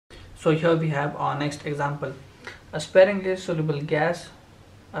So here we have our next example. A sparingly soluble gas,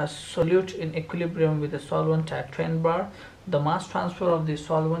 a solute in equilibrium with a solvent at 10 bar. The mass transfer of the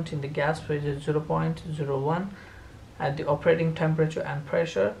solvent in the gas phase is 0.01 at the operating temperature and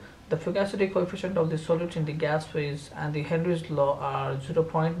pressure. The fugacity coefficient of the solute in the gas phase and the Henry's law are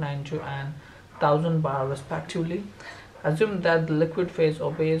 0.92 and 1000 bar respectively. Assume that the liquid phase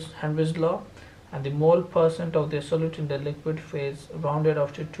obeys Henry's law and the mole percent of the solute in the liquid phase rounded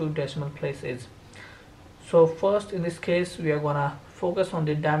off to 2 decimal places. So first, in this case, we are gonna focus on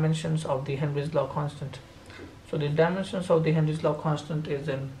the dimensions of the Henry's law constant. So the dimensions of the Henry's law constant is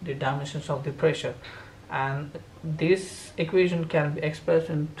in the dimensions of the pressure, and this equation can be expressed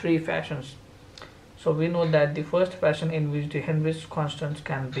in three fashions. So we know that the first fashion in which the Henry's constant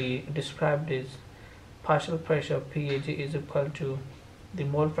can be described is partial pressure PAG is equal to the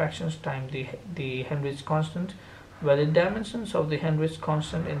mole fractions times the Henry's constant, where the dimensions of the Henry's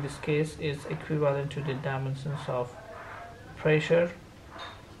constant in this case is equivalent to the dimensions of pressure.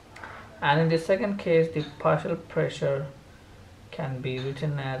 And in the second case, the partial pressure can be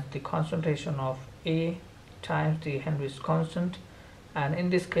written as the concentration of A times the Henry's constant, and in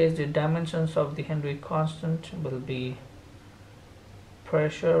this case the dimensions of the Henry constant will be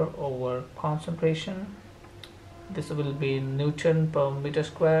pressure over concentration. This will be Newton per meter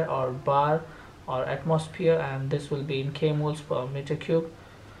square or bar or atmosphere, and this will be in kmoles per meter cube.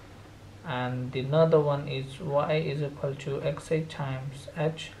 And the another one is Y is equal to XA times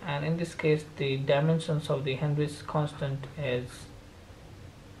H, and in this case the dimensions of the Henry's constant is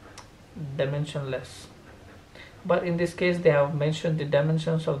dimensionless, but in this case they have mentioned the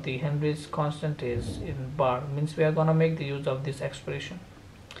dimensions of the Henry's constant is in bar, means we are gonna make the use of this expression.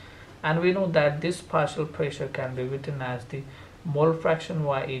 And we know that this partial pressure can be written as the mole fraction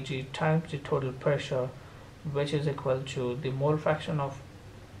YAG times the total pressure, which is equal to the mole fraction of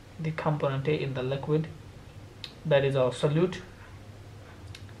the component A in the liquid, that is our solute,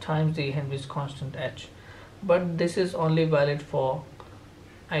 times the Henry's constant H. But this is only valid for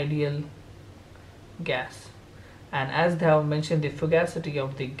ideal gas, and as they have mentioned, the fugacity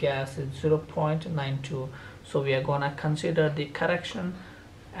of the gas is 0.92, so we are gonna consider the correction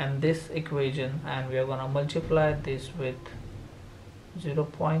and this equation, and we are gonna multiply this with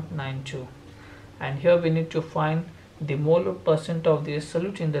 0.92, and here we need to find the molar percent of the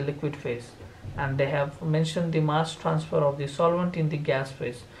solute in the liquid phase, and they have mentioned the mass transfer of the solvent in the gas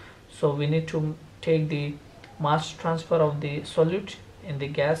phase. So we need to take the mass transfer of the solute in the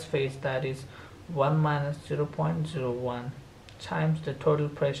gas phase, that is 1 minus 0.01 times the total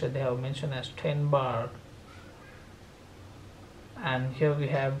pressure they have mentioned as 10 bar, and here we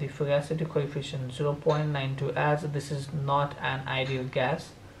have the fugacity coefficient 0.92, as this is not an ideal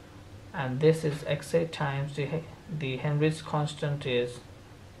gas, and this is XA times the Henry's constant is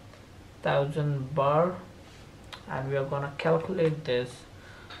 1000 bar, and we are going to calculate this.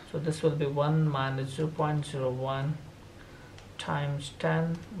 So this will be 1 minus 0.01 times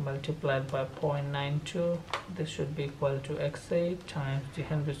 10 multiplied by 0.92. This should be equal to XA times the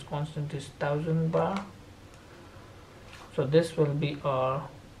Henry's constant is 1000 bar. So this will be our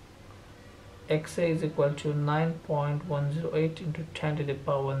XA is equal to 9.108 into 10 to the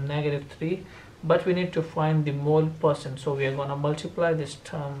power negative 3, but we need to find the mole percent, so we are going to multiply this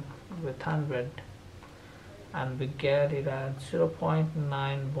term with 100 and we get it at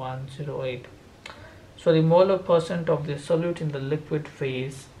 0.9108. So the molar percent of the solute in the liquid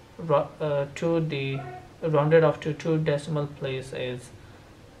phase to the rounded off to 2 decimal place is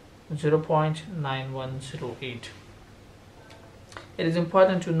 0.9108. It is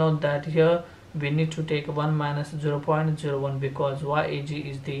important to note that here we need to take 1 minus 0.01 because YAG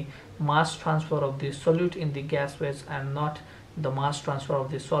is the mass transfer of the solute in the gas phase and not the mass transfer of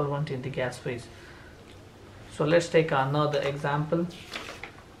the solvent in the gas phase. So let's take another example.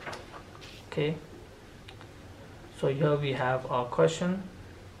 Okay, so here we have our question.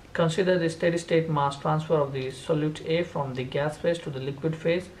 Consider the steady state mass transfer of the solute A from the gas phase to the liquid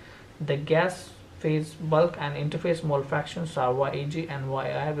phase. The gas phase bulk and interface mole fractions are YAG and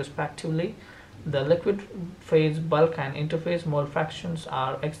YI respectively. The liquid phase bulk and interface mole fractions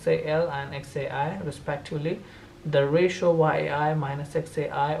are XAL and XAI respectively. The ratio YAI minus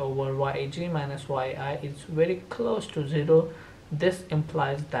XAI over YAG minus YI is very close to 0. This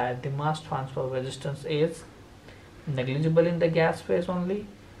implies that the mass transfer resistance is negligible in the gas phase only,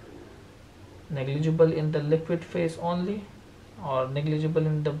 negligible in the liquid phase only, or negligible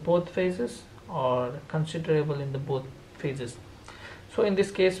in the both phases, or considerable in the both phases. So in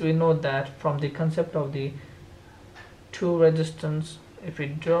this case we know that from the concept of the two resistance, if we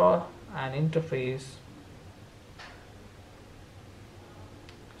draw an interface,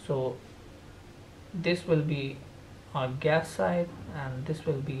 So this will be our gas side and this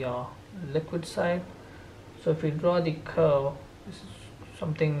will be our liquid side. So if we draw the curve, this is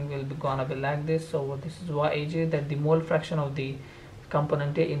something will be gonna be like this. So this is YAG, that the mole fraction of the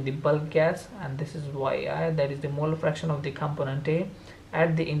component A in the bulk gas, and this is YI, that is the mole fraction of the component A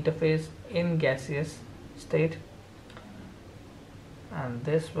at the interface in gaseous state, and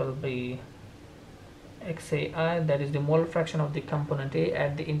this will be XAI, that is the mole fraction of the component A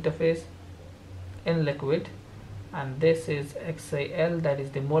at the interface in liquid, and this is XAL, that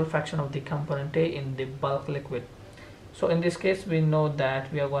is the mole fraction of the component A in the bulk liquid. So in this case we know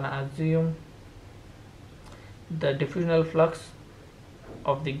that we are going to assume the diffusional flux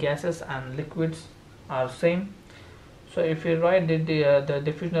of the gases and liquids are same. So if we write the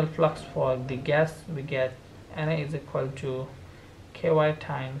diffusional flux for the gas, we get Na is equal to Ky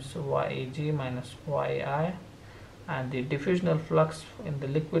times YAG minus YI, and the diffusional flux in the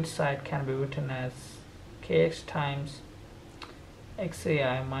liquid side can be written as Kx times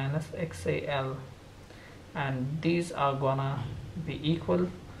XAI minus XAL, and these are gonna be equal.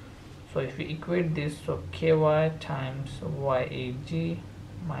 So if we equate this, so Ky times YAG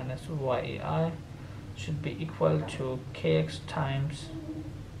minus YAI should be equal to Kx times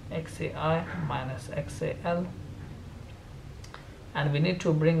XAI minus XAL, and we need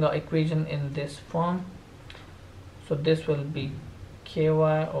to bring our equation in this form. So this will be Ky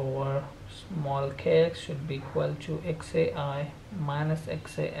over small kx should be equal to XAI minus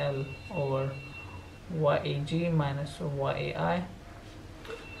XAL over YAG minus YAI,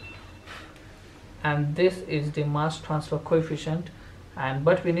 and this is the mass transfer coefficient, and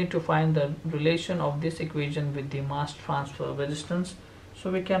but we need to find the relation of this equation with the mass transfer resistance. So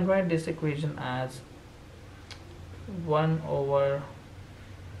we can write this equation as 1 over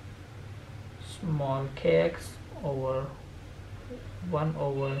small kx over 1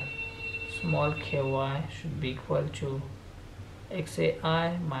 over small ky should be equal to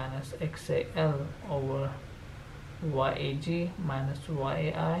XAI minus XAL over YAG minus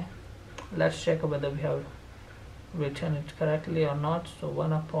YAI. Let's check whether we have written it correctly or not. So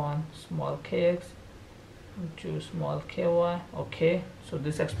 1 upon small kx to small ky. Okay, so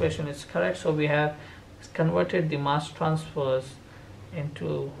this expression is correct. So we have converted the mass transfers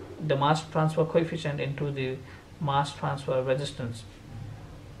into the mass transfer coefficient into the mass transfer resistance,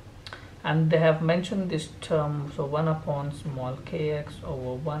 and they have mentioned this term. So 1 upon small kx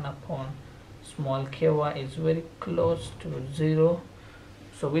over 1 upon small ky is very close to 0,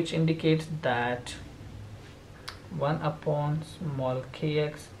 so which indicates that 1 upon small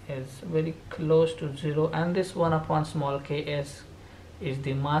kx is very close to 0, and this 1 upon small ks is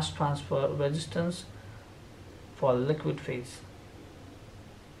the mass transfer resistance for liquid phase.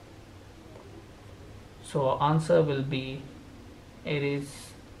 So our answer will be, it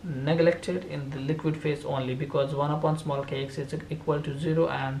is neglected in the liquid phase only, because 1 upon small kx is equal to 0,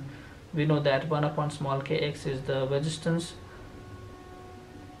 and we know that 1 upon small kx is the resistance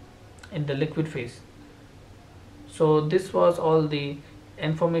in the liquid phase. So this was all the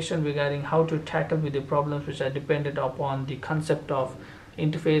information regarding how to tackle with the problems which are dependent upon the concept of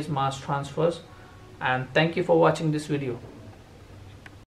interphase mass transfers, and thank you for watching this video.